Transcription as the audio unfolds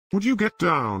Would you get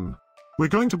down? We're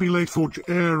going to be late for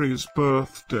Jerry's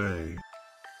birthday.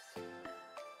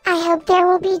 I hope there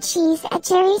will be cheese at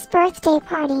Jerry's birthday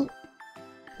party.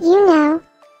 You know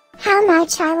how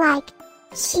much I like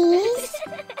cheese.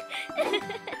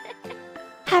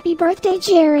 Happy birthday,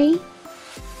 Jerry.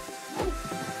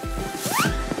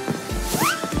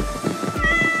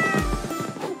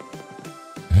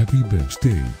 Happy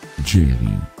birthday,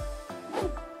 Jerry.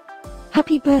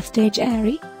 Happy birthday,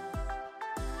 Jerry.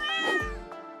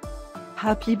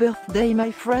 Happy birthday,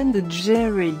 my friend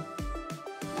Jerry.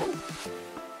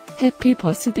 Happy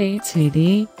birthday,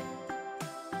 Jerry.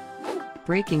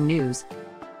 Breaking news.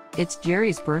 It's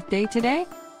Jerry's birthday today?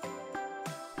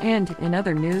 And in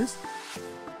other news,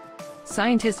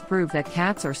 scientists prove that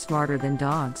cats are smarter than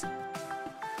dogs.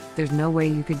 There's no way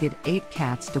you could get 8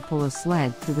 cats to pull a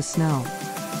sled through the snow.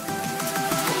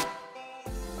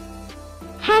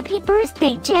 Happy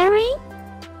birthday, Jerry.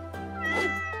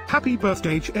 Happy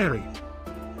birthday, Jerry.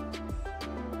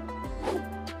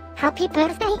 Happy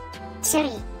birthday,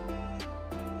 Jerry.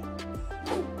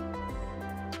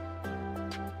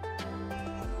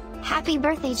 Happy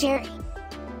birthday, Jerry.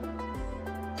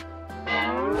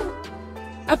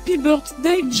 Happy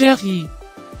birthday, Jerry.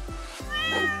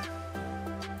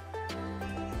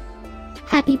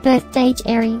 Happy birthday,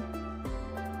 Jerry.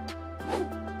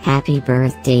 Happy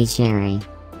birthday, Jerry.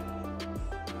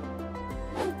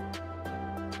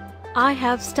 I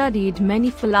have studied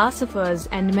many philosophers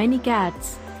and many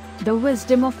cats. The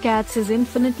wisdom of cats is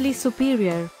infinitely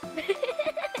superior.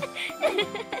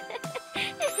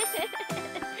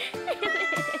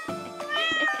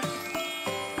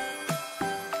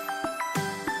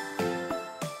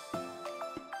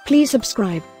 Please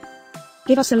subscribe,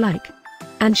 give us a like,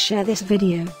 and share this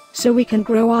video, so we can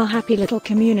grow our happy little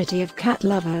community of cat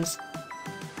lovers.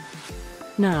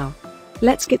 Now,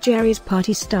 let's get Jerry's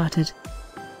party started.